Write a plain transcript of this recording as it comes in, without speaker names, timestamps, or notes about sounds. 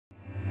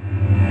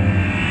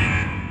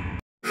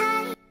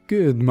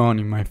Good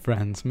morning my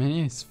friends, my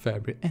name is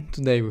February and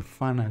today we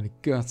finally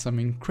got some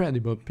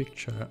incredible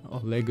picture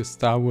of LEGO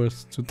Star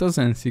Wars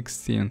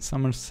 2016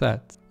 summer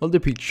set. All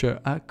the pictures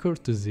are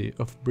courtesy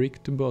of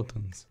Brick to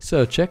Botans,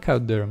 so check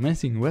out their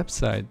amazing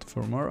website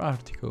for more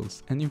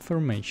articles and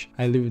information.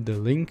 I leave the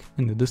link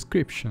in the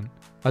description.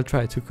 I'll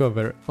try to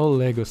cover all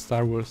LEGO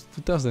Star Wars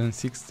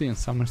 2016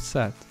 summer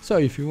set, so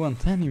if you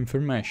want any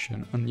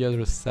information on the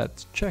other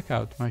sets, check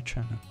out my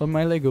channel or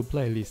my LEGO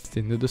playlist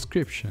in the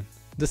description.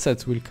 The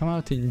sets will come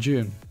out in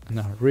June and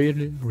are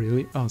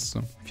really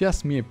awesome. If you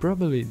ask me,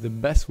 probably the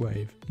best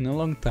wave in a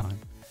long time.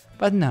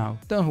 But now,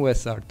 don't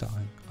waste our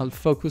time, I'll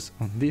focus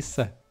on this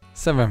set.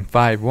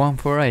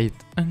 75148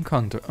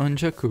 Encounter on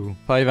Jakku,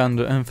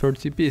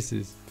 530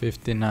 pieces,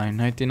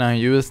 $59.99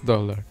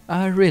 US.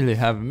 I really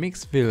have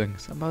mixed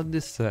feelings about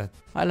this set.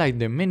 I like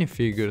the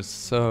minifigures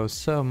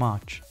so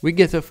much. We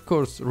get of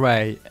course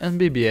Rey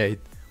and BB-8,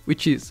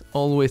 which is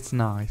always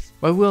nice,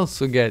 but we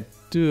also get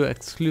two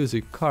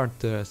exclusive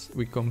characters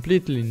with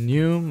completely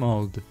new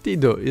mold.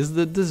 Tito is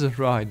the desert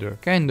rider,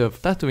 kind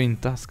of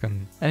Tatooine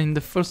Tuscan, and in the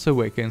Force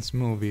Awakens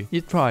movie he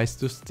tries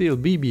to steal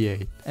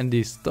BB-8 and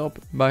is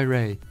stopped by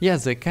Rey. He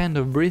has a kind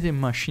of breathing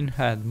machine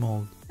head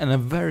mold and a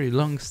very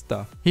long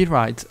staff. He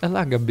rides a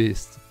Laga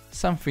beast,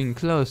 something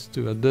close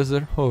to a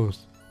desert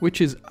horse,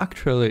 which is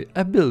actually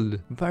a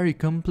build, very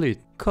complete,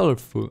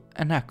 colorful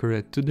and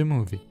accurate to the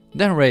movie.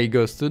 Then Rey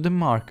goes to the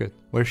market,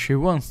 where she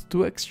wants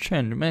to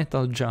exchange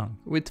metal junk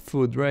with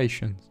food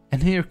rations.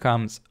 And here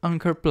comes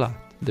Anchor Plat,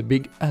 the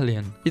big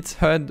alien. Its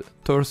head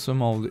torso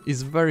mold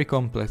is very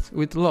complex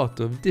with a lot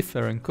of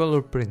different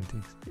color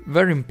printings.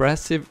 Very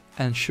impressive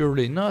and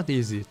surely not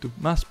easy to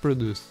mass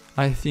produce.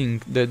 I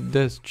think that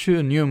those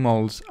two new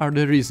molds are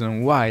the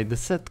reason why the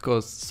set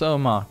costs so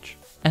much.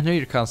 And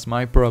here comes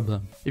my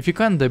problem. If you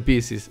count the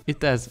pieces,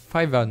 it has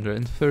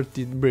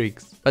 530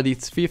 bricks, but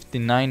it's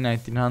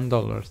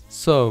 $59.99,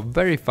 so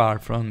very far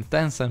from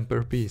 10 cents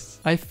per piece.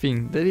 I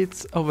think that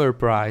it's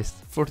overpriced.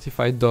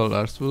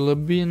 $45 would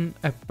have been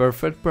a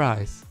perfect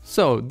price.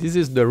 So this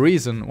is the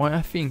reason why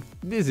I think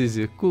this is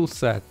a cool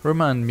set.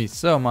 Reminds me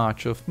so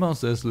much of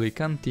Mos Eisley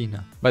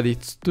Cantina, but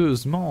it's too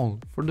small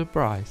for the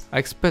price. I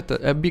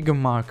expected a bigger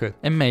market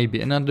and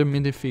maybe another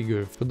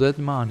minifigure for that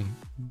money.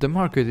 The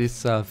market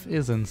itself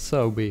isn't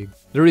so big.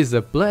 There is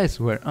a place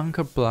where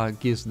Anchor Plug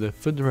gives the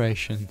food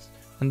rations,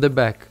 and the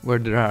back where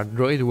there are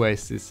droid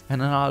wastes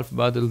and an half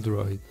battle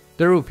droid.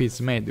 The roof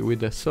is made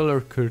with a solar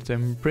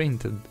curtain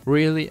printed,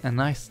 really a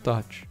nice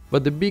touch.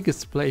 But the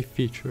biggest play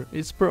feature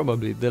is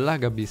probably the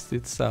Laga beast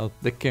itself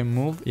that can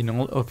move in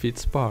all of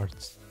its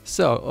parts.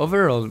 So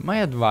overall my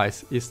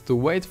advice is to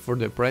wait for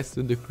the price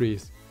to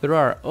decrease. There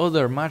are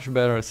other much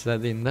better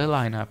sets in the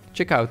lineup.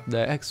 Check out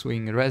the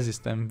X-Wing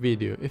Resistance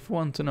video if you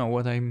want to know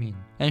what I mean.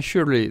 And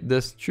surely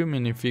those two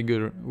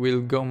minifigures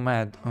will go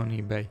mad on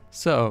eBay.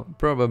 So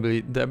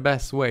probably the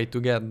best way to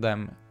get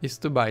them is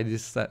to buy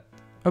this set.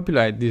 Hope you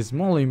liked this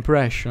small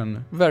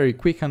impression, very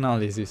quick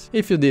analysis.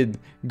 If you did,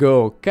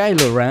 go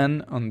Kylo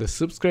Ren on the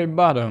subscribe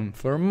button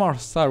for more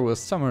Star Wars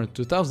Summer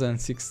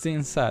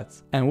 2016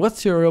 sets. And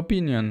what's your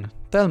opinion?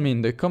 Tell me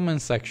in the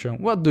comment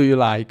section what do you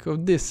like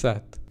of this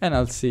set. And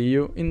I'll see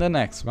you in the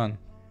next one.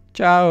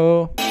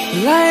 Ciao!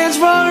 Lions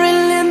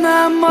roaring in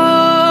the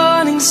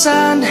morning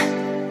sun,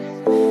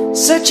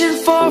 searching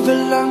for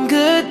a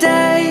longer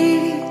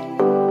day.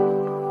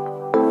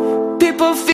 People